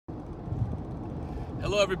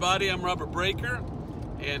Hello everybody, I'm Robert Breaker,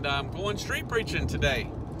 and I'm going street preaching today,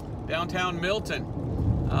 downtown Milton.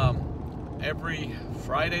 Every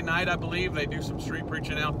Friday night, I believe, they do some street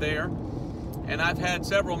preaching out there. And I've had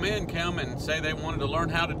several men come and say they wanted to learn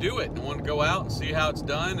how to do it and wanted to go out and see how it's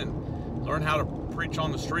done and learn how to preach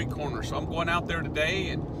on the street corner. So I'm going out there today,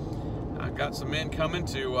 and I've got some men coming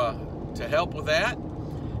to help with that,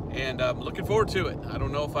 and I'm looking forward to it. I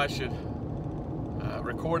don't know if I should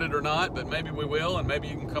record it or not, but maybe we will, and maybe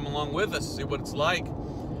you can come along with us, see what it's like.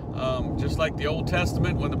 Just like the Old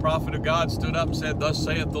Testament, when the prophet of God stood up and said, "Thus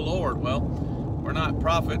saith the Lord." Well, we're not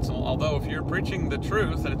prophets, although if you're preaching the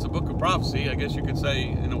truth and it's a book of prophecy, I guess you could say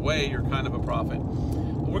in a way you're kind of a prophet.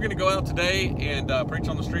 But we're going to go out today and preach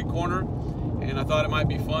on the street corner, and I thought it might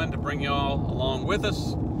be fun to bring y'all along with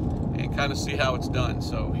us and kind of see how it's done.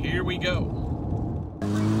 So here we go.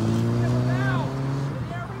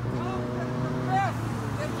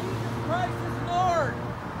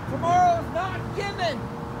 Tomorrow is not given.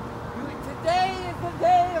 Today is the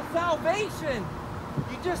day of salvation.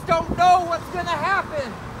 You just don't know what's going to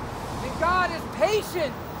happen. And God is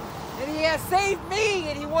patient. And He has saved me,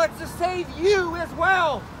 and He wants to save you as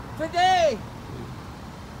well today.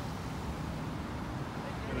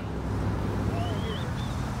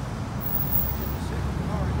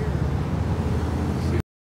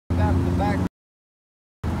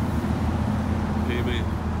 Amen.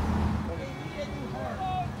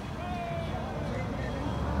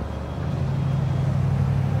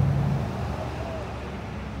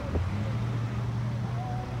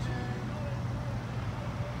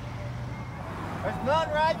 There's none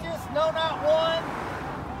righteous, no, not one.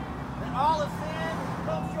 And all have sinned,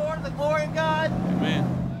 come short of the glory of God.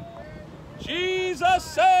 Amen. Jesus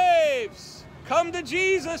saves. Come to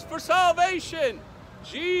Jesus for salvation.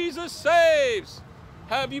 Jesus saves.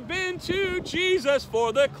 Have you been to Jesus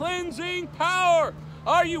for the cleansing power?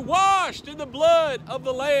 Are you washed in the blood of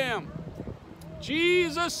the Lamb?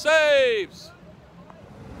 Jesus saves.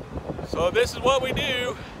 So this is what we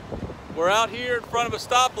do. We're out here in front of a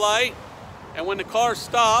stoplight, and when the cars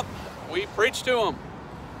stop, we preach to them.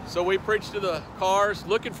 So we preach to the cars,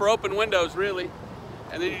 looking for open windows, really.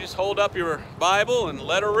 And then you just hold up your Bible and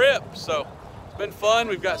let her rip. So it's been fun.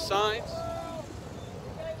 We've got signs.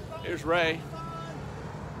 Here's Ray.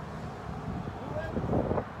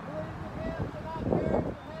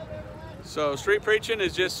 So street preaching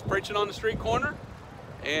is just preaching on the street corner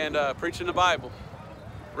and preaching the Bible.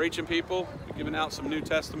 Reaching people, giving out some New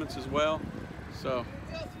Testaments as well. So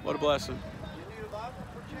what a blessing.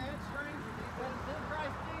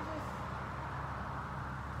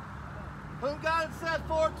 Whom God has set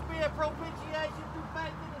forth to be a propitiation through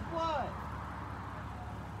faith in His blood.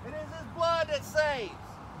 It is His blood that saves.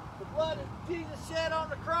 The blood that Jesus shed on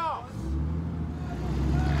the cross.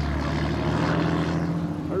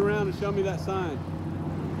 Turn around and show me that sign.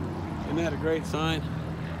 Isn't that a great sign?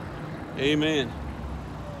 Amen.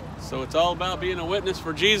 So it's all about being a witness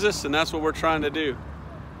for Jesus, and that's what we're trying to do.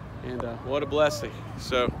 And what a blessing.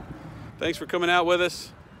 So thanks for coming out with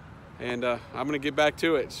us. And I'm going to get back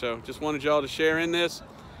to it. So just wanted y'all to share in this.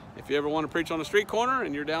 If you ever want to preach on the street corner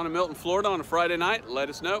and you're down in Milton, Florida on a Friday night, let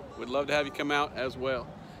us know. We'd love to have you come out as well.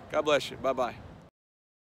 God bless you. Bye-bye.